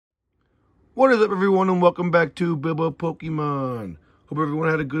What is up, everyone, and welcome back to Bilbo Pokemon. Hope everyone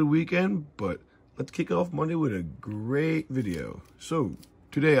had a good weekend, but let's kick off Monday with a great video. So,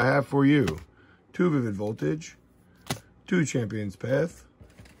 today I have for you 2 Vivid Voltage, 2 Champions Path,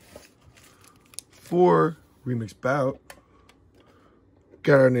 4 Remix Bout,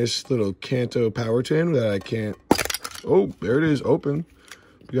 got our nice little Kanto Power Tin that I can't... Oh, there it is, open.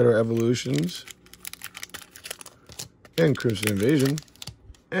 We got our Evolutions and Crimson Invasion.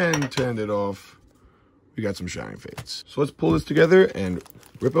 And to end it off, we got some Shining Fates. So let's pull this together and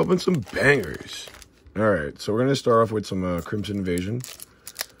rip open some bangers. All right, so we're gonna start off with some Crimson Invasion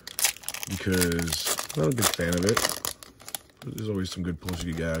because I'm not a big fan of it. There's always some good pulls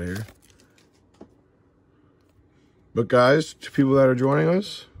you can get out of here. But guys, to people that are joining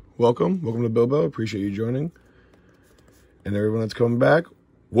us, welcome to Bilbo. Appreciate you joining. And everyone that's coming back,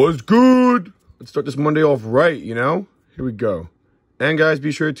 what's good? Let's start this Monday off right, you know? Here we go. And guys,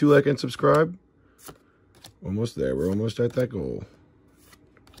 be sure to like and subscribe. Almost there. We're almost at that goal.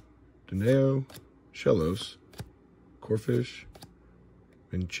 Dineo, Shellos, Corfish,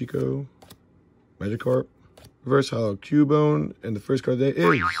 Manchico, Magikarp, Reverse Hollow Cubone, and the first card today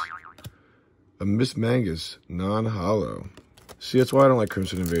is a Miss Mangus non-hollow. See, that's why I don't like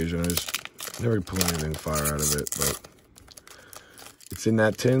Crimson Invasion. I just never pull anything fire out of it, but it's in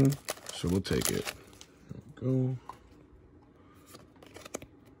that tin, so we'll take it. There we go.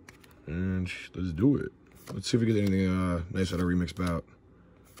 And let's do it. Let's see if we get anything nice out of Remix Bout.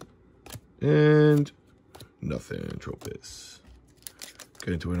 And nothing. Tropis.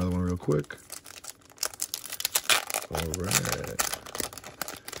 Get into another one real quick. Alright.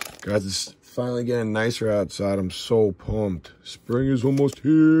 Guys, it's finally getting nicer outside. I'm so pumped. Spring is almost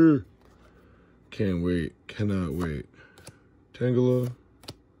here. Can't wait. Cannot wait. Tangela.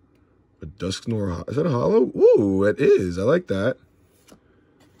 A Dusknoir. Is that a hollow? Ooh, it is. I like that.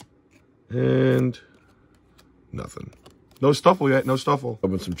 And nothing. No Stuffle yet. No Stuffle.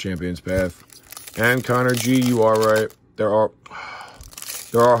 Open some Champions Path. And Connor G, you are right. There are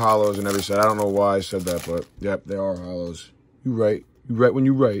hollows in every set. I don't know why I said that, but yep, there are hollows. You right. You right when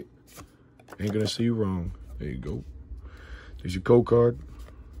you right. Ain't gonna say you wrong. There you go. There's your code card.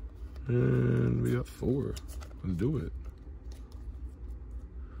 And we got 4. Let's do it.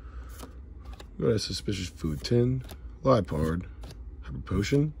 We got a Suspicious Food Tin. Lipard. Hyper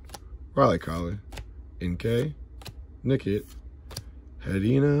Potion. Riley Collie, Inkay, Nickit,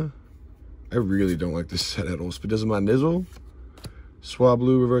 Hadina. I really don't like this set at all. Spidizma Nizzle,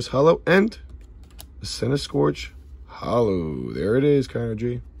 Swablu Reverse Hollow, and the Centiskorch Hollow. There it is, Connor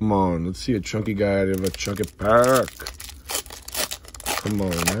G. Come on, let's see a chunky guy out of a chunky pack. Come on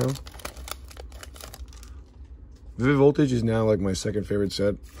now. Vivid Voltage is now like my second favorite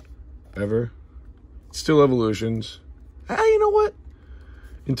set ever. Still Evolutions. You know what?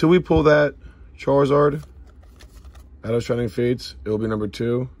 Until we pull that Charizard out of Shining Fates, it'll be number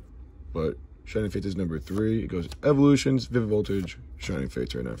 2. But Shining Fates is number 3. It goes Evolutions, Vivid Voltage, Shining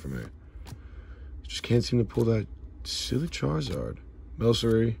Fates right now for me. Just can't seem to pull that silly Charizard.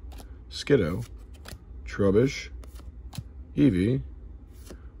 Melcery, Skiddo, Trubbish, Eevee,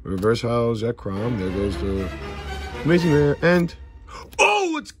 Reverse Hollow Zekrom. There goes the Amazing Rare. And,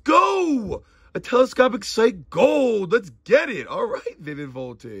 oh, let's go! A Telescopic Sight Gold. Let's get it. All right, Vivid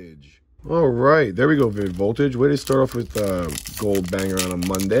Voltage. All right, there we go, Vivid Voltage. Way to start off with gold banger on a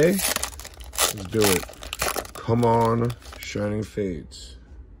Monday. Let's do it. Come on, Shining Fates.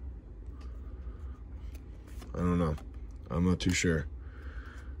 I don't know. I'm not too sure.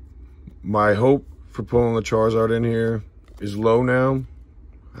 My hope for pulling the Charizard in here is low now.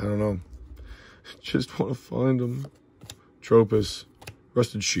 I don't know. Just want to find him. Tropis,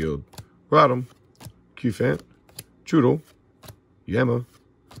 Rusted Shield. Rotom, Qfant, Choodle, Yama,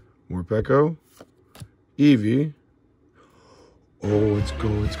 Morpeko, Eevee. Oh, let's go,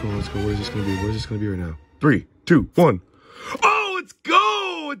 let's go, let's go. Where's this gonna be? Where's this gonna be right now? 3, 2, 1. Oh, let's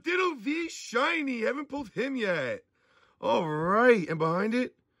go! A Ditto V Shiny. Haven't pulled him yet. All right, and behind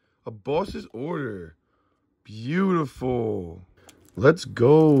it, a Boss's Order. Beautiful. Let's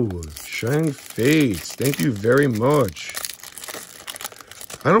go. Shining Fates. Thank you very much.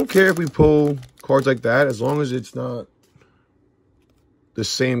 I don't care if we pull cards like that as long as it's not the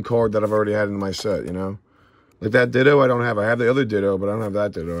same card that I've already had in my set, you know? Like that Ditto I don't have. I have the other Ditto, but I don't have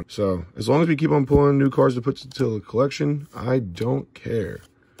that Ditto. So as long as we keep on pulling new cards to put to the collection, I don't care.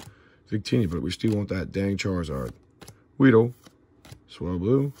 Victini, but we still want that dang Charizard. Weedle,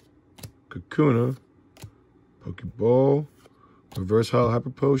 Swablu, Kakuna, Pokeball, Reverse Hollow Hyper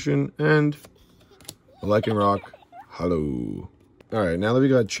Potion, and a Lycanroc Hollow. Alright, now that we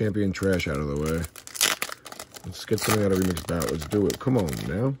got Champion Trash out of the way, let's get something out of Remix Bout. Let's do it. Come on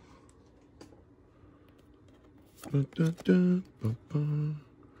now.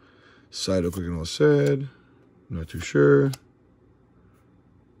 Side clicking all said. Not too sure.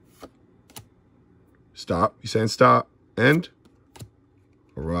 Stop. You saying stop. And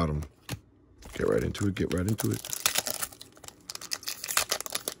erratum. Get right into it. Get right into it.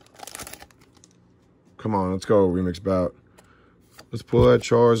 Come on, let's go. Remix bout. Let's pull that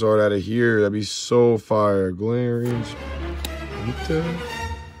Charizard out of here. That'd be so fire. Galarian.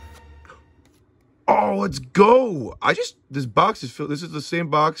 Oh, let's go. This box is filled. This is the same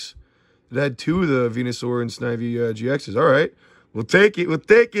box that had 2 of the Venusaur and Snivy GXs. All right. We'll take it. We'll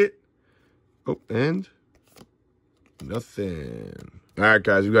take it. Oh, and nothing. All right,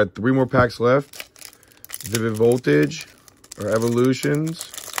 guys. We got 3 more packs left. Vivid Voltage, our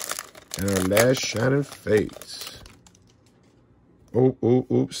Evolutions, and our last Shining Fates.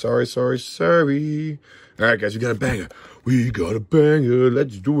 Oh, sorry. All right, guys. We got a banger. We got a banger.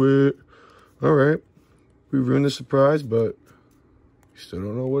 Let's do it. All right. We ruined the surprise, but we still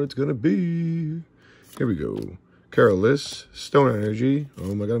don't know what it's going to be. Here we go. Carolus, Stone Energy.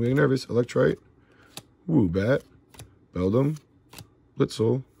 Oh my god, I'm getting nervous. Electrite. Woobat. Beldum.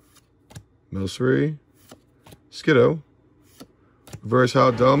 Blitzel. Milcery. Skiddo. Reverse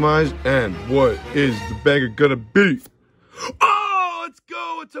Hal Delmise. And what is the banger going to be? Oh, let's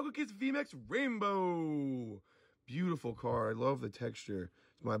go. A Togekiss VMAX Rainbow. Beautiful card. I love the texture.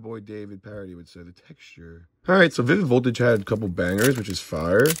 My boy David Parody would say the texture. All right, so Vivid Voltage had a couple bangers, which is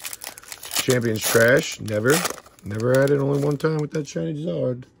fire. Champion's trash. Never had it only one time with that shiny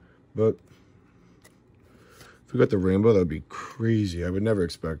Zard. But if we got the rainbow, that would be crazy. I would never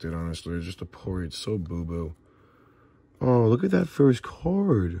expect it, honestly. It's just a pour. It's so boo-boo. Oh, look at that first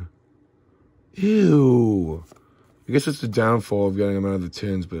card. Ew. I guess it's the downfall of getting them out of the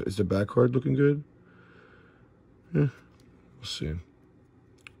tins, but is the back card looking good? Yeah, we'll see.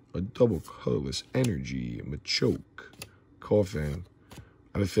 A double colorless energy, Machoke, Coughing.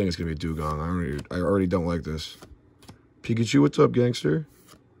 I have a feeling it's gonna be a Dugong. I already don't like this. Pikachu, what's up, gangster?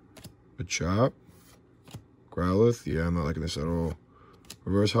 Machop, Growlithe. Yeah, I'm not liking this at all.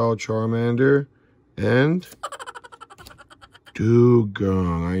 Reverse Hollow Charmander, and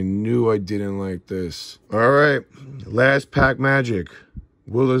Dugong. I knew I didn't like this. All right, last pack magic.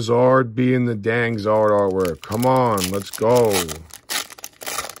 Will the Zard be in the dang Zard artwork? Come on, let's go.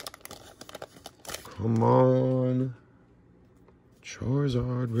 Come on.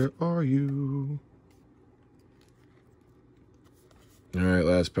 Charizard, where are you? All right,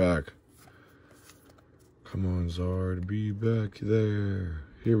 last pack. Come on, Zard, be back there.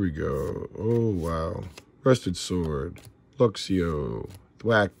 Here we go. Oh, wow. Rusted Sword, Luxio,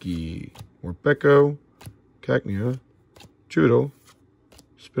 Thwackey, Morpeko, Cacnea, Choodle,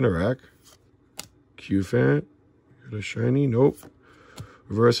 Spinarak, Q-Fan. Got a shiny? Nope.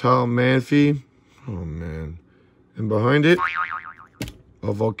 Reverse Hollow Manphy. Oh, man. And behind it, a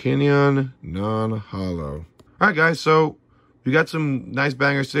Volcanion non-hollow. All right, guys, so we got some nice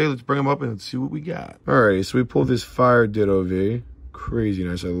bangers today. Let's bring them up and let's see what we got. All right, so we pulled this Fire Ditto V. Crazy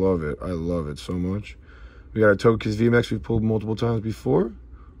nice. I love it. I love it so much. We got our Togekiss VMAX we've pulled multiple times before.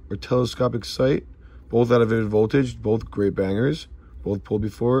 Our Telescopic Sight, both out of Vivid Voltage, both great bangers. Both pulled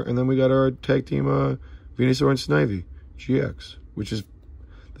before. And then we got our tag team Venusaur and Snivy GX, which is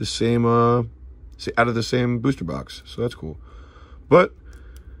the same, out of the same booster box. So that's cool. But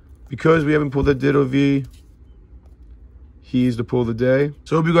because we haven't pulled that Ditto V, he's the pull of the day.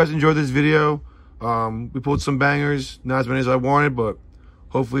 So hope you guys enjoyed this video. We pulled some bangers, not as many as I wanted, but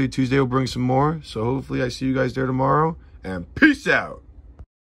hopefully Tuesday will bring some more. So hopefully I see you guys there tomorrow. And peace out.